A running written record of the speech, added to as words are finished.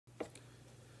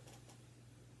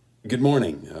Good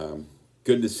morning.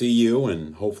 Good to see you,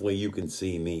 and hopefully you can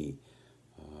see me.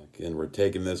 And we're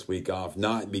taking this week off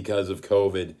not because of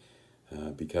COVID,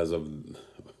 because of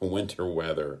winter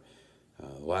weather.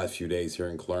 The last few days here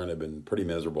in Clarendon have been pretty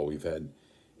miserable. We've had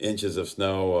inches of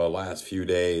snow last few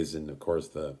days, and of course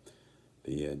the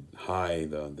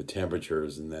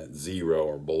temperatures in that 0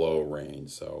 or below range.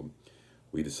 So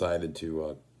we decided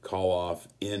to call off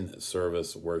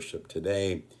in-service worship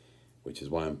today, which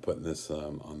is why I'm putting this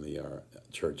on the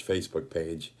church Facebook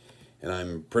page. And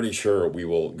I'm pretty sure we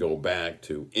will go back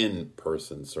to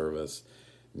in-person service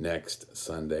next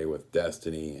Sunday with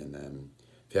Destiny. And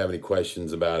if you have any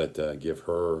questions about it, give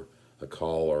her a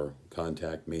call or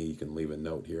contact me. You can leave a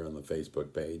note here on the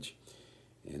Facebook page.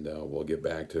 And we'll get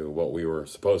back to what we were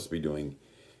supposed to be doing,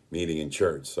 meeting in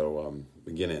church. So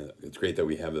again, it's great that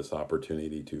we have this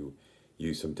opportunity to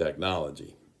use some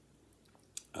technology.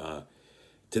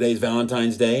 Today's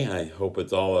Valentine's Day. I hope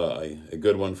it's all a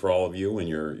good one for all of you and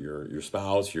your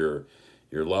spouse, your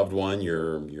loved one,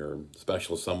 your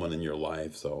special someone in your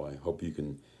life. So I hope you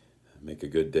can make a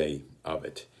good day of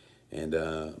it. And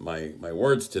my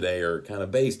words today are kind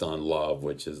of based on love,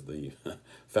 which is the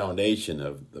foundation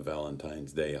of the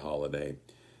Valentine's Day holiday.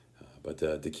 But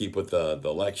to keep with the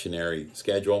lectionary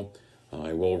schedule,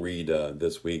 I will read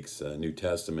this week's New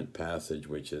Testament passage,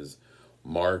 which is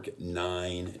Mark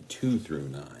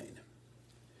 9:2-9.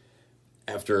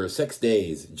 After 6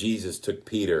 days, Jesus took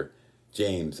Peter,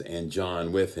 James, and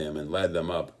John with him and led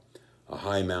them up a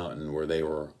high mountain where they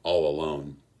were all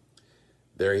alone.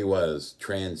 There he was,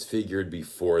 transfigured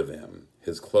before them.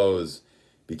 His clothes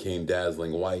became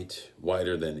dazzling white,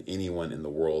 whiter than anyone in the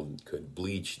world could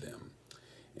bleach them.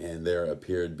 And there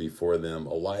appeared before them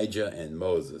Elijah and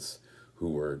Moses, who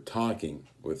were talking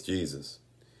with Jesus.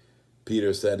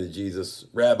 Peter said to Jesus,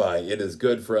 "Rabbi, it is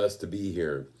good for us to be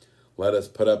here. Let us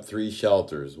put up 3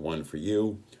 shelters, one for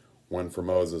you, one for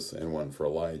Moses, and one for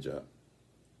Elijah."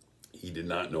 He did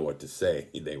not know what to say.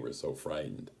 They were so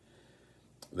frightened.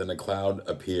 Then a cloud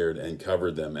appeared and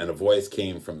covered them, and a voice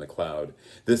came from the cloud,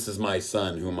 "This is my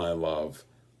son whom I love.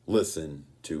 Listen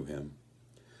to him."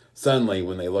 Suddenly,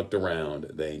 when they looked around,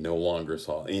 they no longer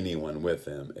saw anyone with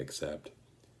them except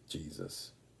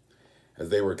Jesus. As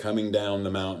they were coming down the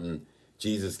mountain,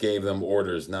 Jesus gave them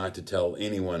orders not to tell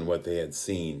anyone what they had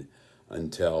seen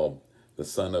until the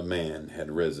Son of Man had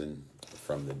risen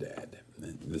from the dead.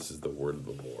 And this is the word of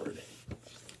the Lord.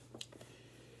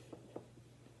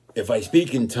 If I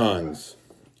speak in tongues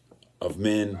of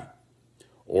men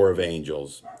or of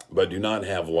angels, but do not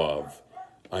have love,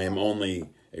 I am only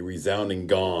a resounding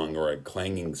gong or a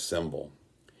clanging cymbal.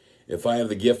 If I have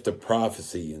the gift of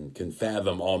prophecy and can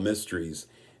fathom all mysteries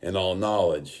and all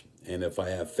knowledge, and if I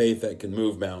have faith that can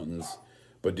move mountains,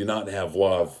 but do not have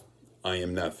love, I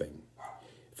am nothing.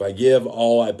 If I give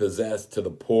all I possess to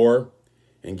the poor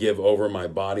and give over my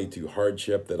body to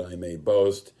hardship that I may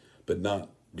boast, but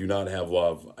do not have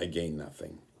love, I gain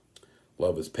nothing.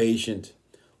 Love is patient,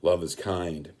 love is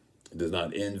kind. It does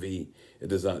not envy, it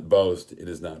does not boast, it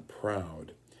is not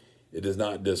proud. It does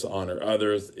not dishonor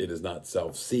others, it is not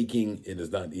self-seeking, it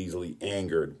is not easily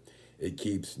angered. It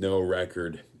keeps no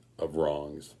record of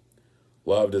wrongs.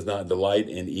 Love does not delight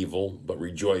in evil, but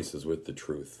rejoices with the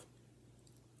truth.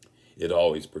 It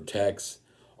always protects,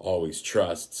 always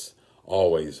trusts,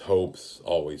 always hopes,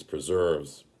 always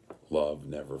preserves. Love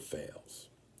never fails.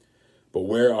 But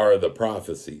where are the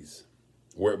prophecies?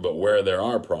 Where there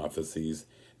are prophecies,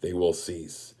 they will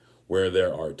cease. Where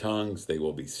there are tongues, they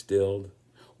will be stilled.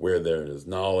 Where there is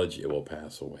knowledge, it will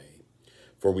pass away.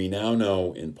 For we now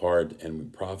know in part, and we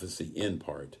prophesy in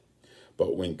part.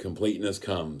 But when completeness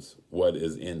comes, what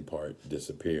is in part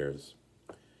disappears.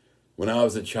 When I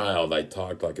was a child, I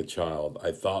talked like a child.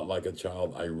 I thought like a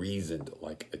child. I reasoned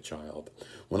like a child.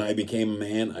 When I became a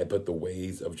man, I put the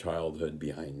ways of childhood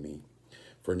behind me.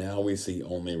 For now we see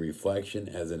only reflection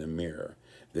as in a mirror.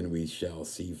 Then we shall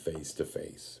see face to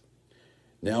face.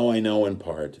 Now I know in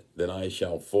part, then I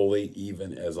shall fully,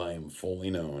 even as I am fully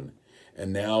known.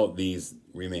 And now these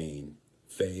remain,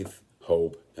 faith,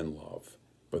 hope, and love.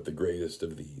 But the greatest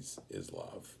of these is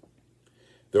love.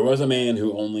 There was a man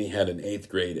who only had an 8th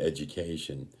grade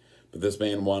education, but this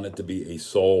man wanted to be a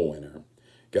soul winner.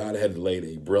 God had laid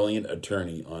a brilliant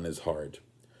attorney on his heart.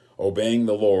 Obeying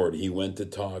the Lord, he went to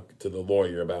talk to the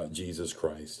lawyer about Jesus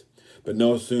Christ. But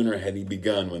no sooner had he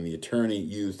begun when the attorney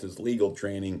used his legal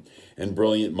training and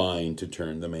brilliant mind to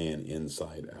turn the man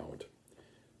inside out.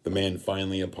 The man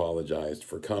finally apologized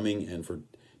for coming and for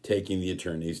taking the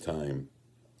attorney's time.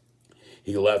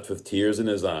 He left with tears in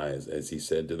his eyes as he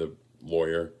said to the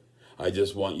lawyer, "I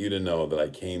just want you to know that I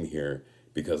came here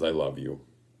because I love you."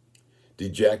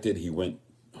 Dejected, he went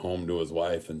home to his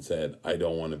wife and said, I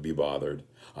don't want to be bothered.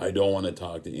 I don't want to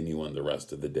talk to anyone the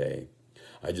rest of the day.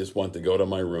 I just want to go to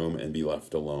my room and be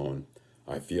left alone.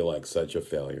 I feel like such a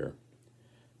failure.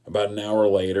 About an hour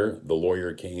later, the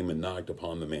lawyer came and knocked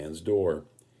upon the man's door.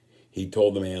 He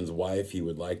told the man's wife he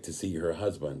would like to see her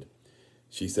husband.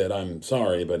 She said, I'm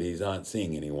sorry, but he's not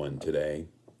seeing anyone today.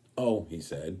 Oh, he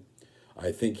said,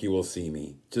 I think he will see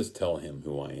me. Just tell him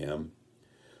who I am.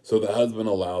 So the husband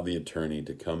allowed the attorney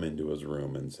to come into his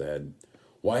room and said,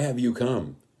 Why have you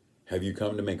come? Have you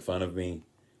come to make fun of me?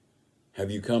 Have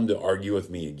you come to argue with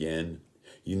me again?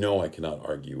 You know I cannot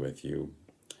argue with you.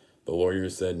 The lawyer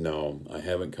said, No, I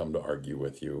haven't come to argue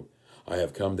with you. I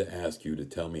have come to ask you to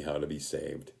tell me how to be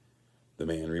saved. The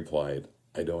man replied,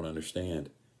 I don't understand.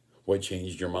 What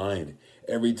changed your mind?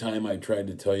 Every time I tried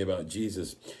to tell you about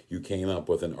Jesus, you came up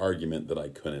with an argument that I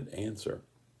couldn't answer.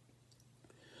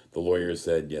 The lawyer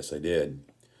said, Yes, I did.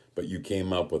 But you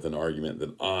came up with an argument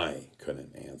that I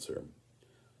couldn't answer.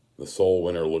 The soul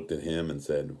winner looked at him and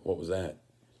said, What was that?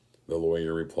 The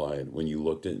lawyer replied, When you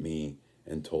looked at me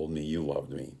and told me you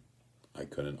loved me. I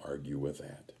couldn't argue with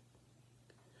that.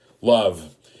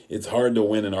 Love. It's hard to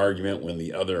win an argument when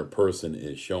the other person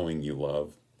is showing you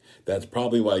love. That's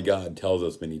probably why God tells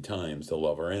us many times to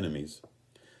love our enemies.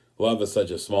 Love is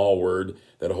such a small word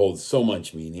that holds so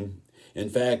much meaning. In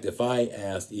fact, if I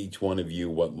asked each one of you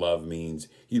what love means,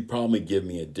 you'd probably give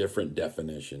me a different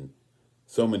definition.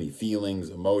 So many feelings,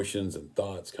 emotions, and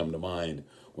thoughts come to mind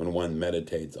when one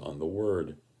meditates on the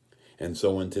word. And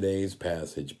so in today's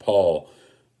passage, Paul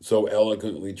so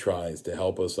eloquently tries to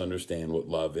help us understand what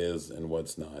love is and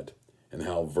what's not, and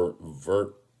how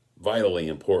vitally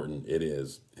important it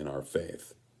is in our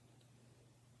faith.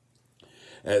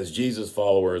 As Jesus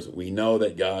followers, we know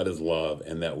that God is love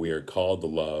and that we are called to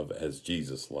love as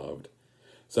Jesus loved.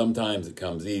 Sometimes it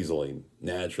comes easily,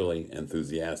 naturally,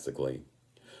 enthusiastically.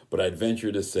 But I'd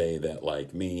venture to say that,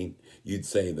 like me, you'd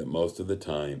say that most of the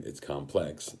time it's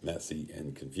complex, messy,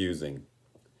 and confusing.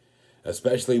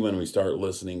 Especially when we start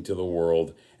listening to the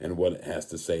world and what it has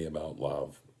to say about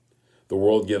love. The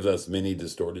world gives us many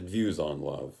distorted views on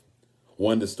love.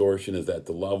 One distortion is that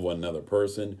to love one another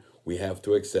person, we have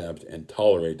to accept and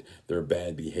tolerate their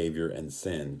bad behavior and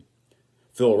sin.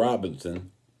 Phil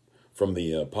Robinson, from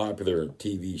the popular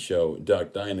TV show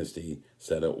Duck Dynasty,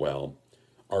 said it well.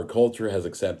 Our culture has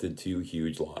accepted two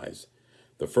huge lies.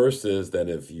 The first is that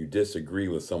if you disagree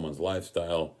with someone's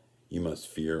lifestyle, you must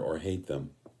fear or hate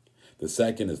them. The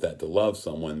second is that to love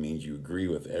someone means you agree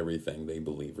with everything they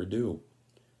believe or do.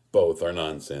 Both are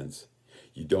nonsense.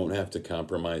 You don't have to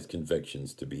compromise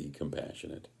convictions to be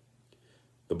compassionate.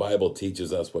 The Bible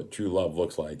teaches us what true love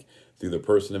looks like through the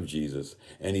person of Jesus,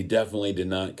 and he definitely did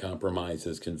not compromise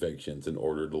his convictions in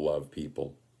order to love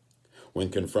people. When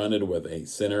confronted with a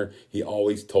sinner, he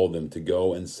always told them to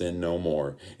go and sin no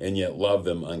more, and yet love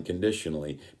them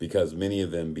unconditionally because many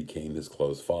of them became his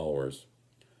close followers.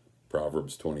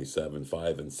 Proverbs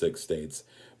 27:5-6 states,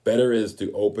 Better is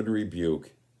open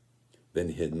rebuke than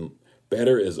hidden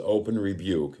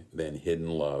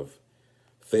love.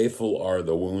 Faithful are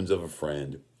the wounds of a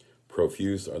friend,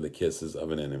 profuse are the kisses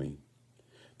of an enemy.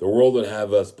 The world would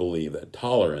have us believe that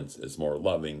tolerance is a more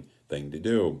loving thing to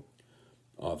do.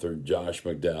 Author Josh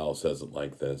McDowell says it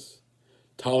like this.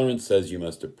 Tolerance says you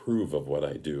must approve of what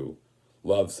I do.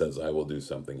 Love says I will do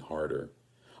something harder.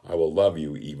 I will love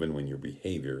you even when your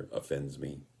behavior offends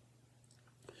me.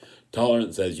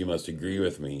 Tolerance says you must agree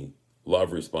with me.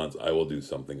 Love responds, I will do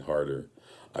something harder.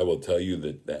 I will tell you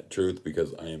that truth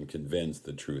because I am convinced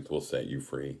the truth will set you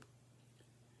free.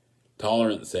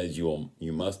 Tolerance says you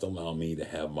must allow me to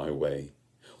have my way.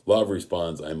 Love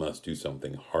responds, I must do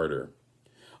something harder.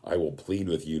 I will plead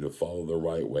with you to follow the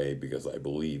right way because I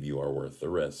believe you are worth the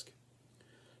risk.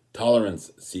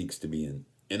 Tolerance seeks to be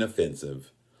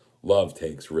inoffensive. Love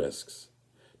takes risks.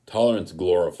 Tolerance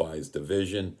glorifies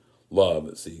division.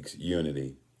 Love seeks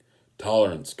unity.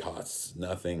 Tolerance costs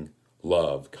nothing.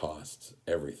 Love costs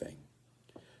everything.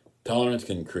 Tolerance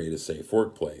can create a safe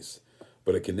workplace,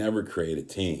 but it can never create a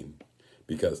team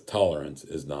because tolerance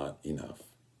is not enough.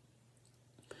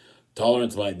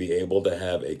 Tolerance might be able to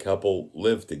have a couple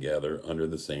live together under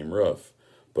the same roof,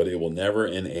 but it will never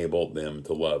enable them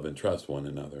to love and trust one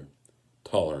another.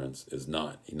 Tolerance is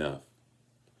not enough.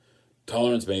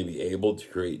 Tolerance may be able to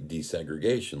create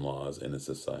desegregation laws in a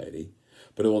society,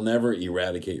 but it will never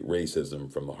eradicate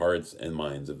racism from the hearts and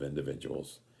minds of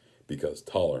individuals, because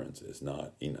tolerance is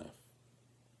not enough.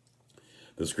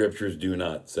 The scriptures do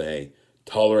not say,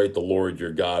 tolerate the Lord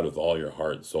your God with all your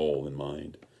heart, soul, and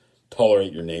mind.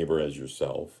 Tolerate your neighbor as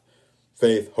yourself.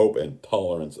 Faith, hope, and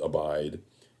tolerance abide.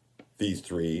 These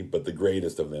three, but the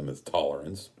greatest of them is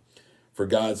tolerance. For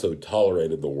God so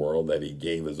tolerated the world that he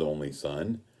gave his only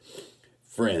Son.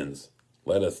 Friends,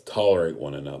 let us tolerate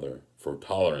one another, for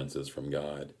tolerance is from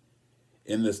God.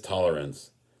 In this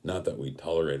tolerance, not that we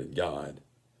tolerated God,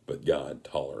 but God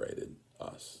tolerated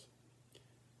us.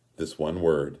 This one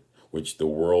word, which the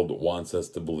world wants us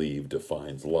to believe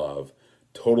defines love,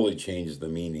 totally changes the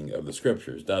meaning of the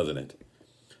scriptures, doesn't it?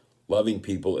 Loving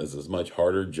people is a much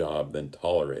harder job than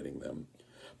tolerating them.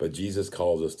 But Jesus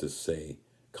calls us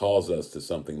to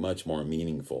something much more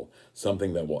meaningful,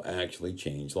 something that will actually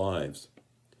change lives.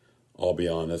 I'll be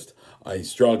honest, I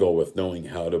struggle with knowing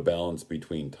how to balance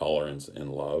between tolerance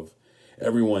and love.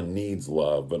 Everyone needs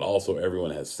love, but also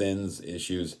everyone has sins,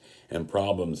 issues, and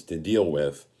problems to deal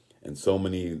with. And so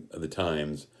many of the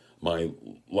times, my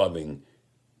loving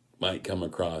might come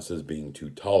across as being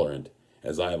too tolerant,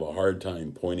 as I have a hard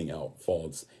time pointing out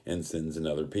faults and sins in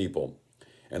other people.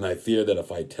 And I fear that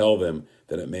if I tell them,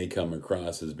 that it may come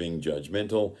across as being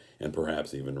judgmental and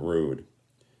perhaps even rude.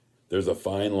 There's a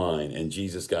fine line, and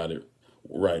Jesus got it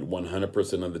right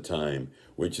 100% of the time,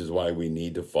 which is why we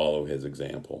need to follow his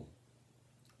example.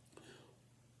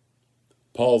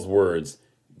 Paul's words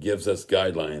gives us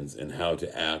guidelines in how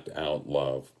to act out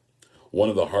love. One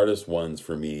of the hardest ones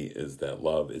for me is that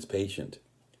love is patient.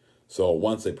 So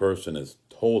once a person is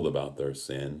told about their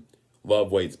sin,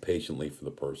 love waits patiently for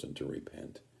the person to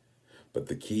repent. But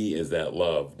the key is that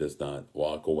love does not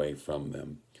walk away from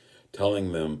them,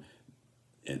 telling them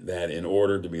that in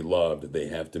order to be loved, they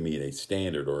have to meet a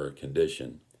standard or a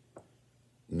condition.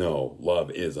 No,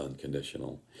 love is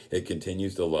unconditional. It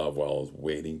continues to love while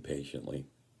waiting patiently.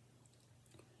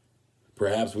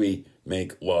 Perhaps we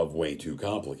make love way too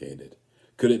complicated.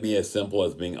 Could it be as simple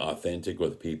as being authentic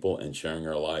with people and sharing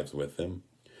our lives with them?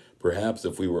 Perhaps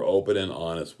if we were open and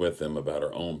honest with them about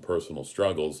our own personal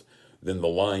struggles, then the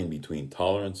line between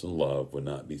tolerance and love would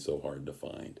not be so hard to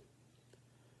find.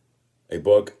 A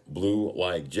book, Blue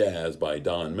Like Jazz by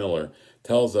Don Miller,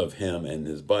 tells of him and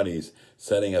his buddies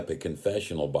setting up a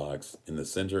confessional box in the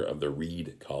center of the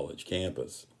Reed College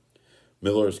campus.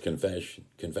 Miller's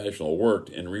confessional worked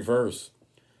in reverse.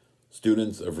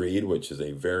 Students of Reed, which is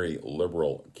a very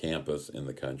liberal campus in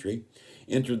the country,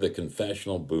 entered the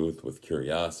confessional booth with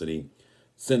curiosity,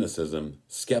 cynicism,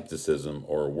 skepticism,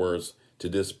 or worse, to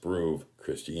disprove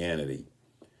Christianity.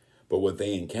 But what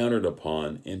they encountered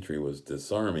upon entry was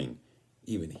disarming,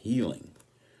 even healing.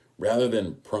 Rather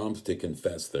than prompts to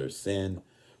confess their sin,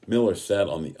 Miller sat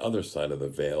on the other side of the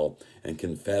veil and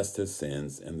confessed his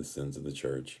sins and the sins of the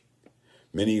church.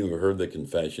 Many who heard the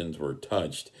confessions were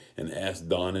touched and asked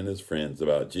Don and his friends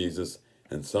about Jesus,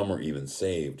 and some were even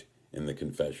saved in the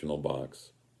confessional box.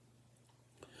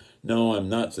 No, I'm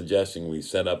not suggesting we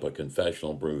set up a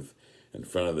confessional booth in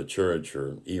front of the church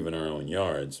or even our own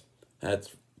yards. That's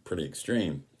pretty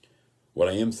extreme. What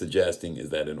I am suggesting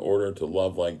is that in order to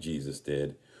love like Jesus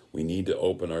did, we need to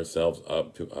open ourselves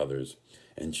up to others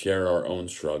and share our own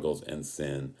struggles and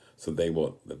sin so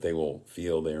that they will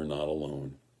feel they are not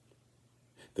alone.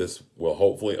 This will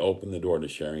hopefully open the door to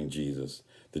sharing Jesus,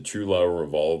 the true lover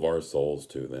of all of our souls,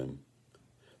 to them.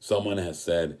 Someone has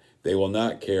said, they will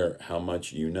not care how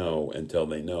much you know until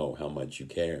they know how much you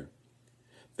care.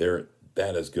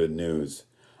 That is good news.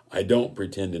 I don't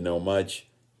pretend to know much,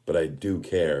 but I do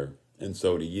care, and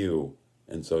so do you,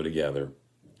 and so together.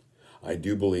 I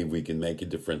do believe we can make a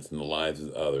difference in the lives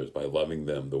of others by loving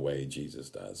them the way Jesus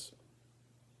does.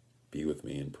 Be with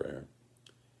me in prayer.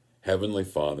 Heavenly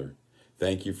Father,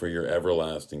 thank you for your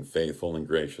everlasting, faithful, and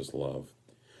gracious love.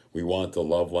 We want to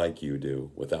love like you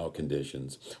do, without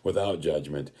conditions, without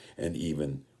judgment, and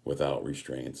even without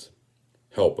restraints.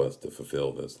 Help us to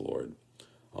fulfill this, Lord.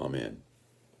 Amen.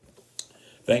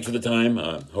 Thanks for the time.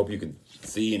 Hope you can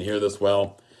see and hear this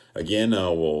well. Again,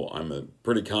 I'm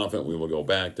pretty confident we will go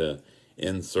back to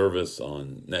in service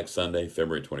on next Sunday,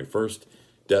 February 21st.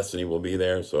 Destiny will be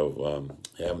there, so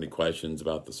if you have any questions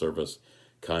about the service,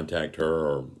 contact her,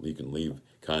 or you can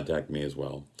contact me as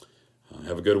well.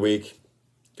 Have a good week.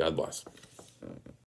 God bless.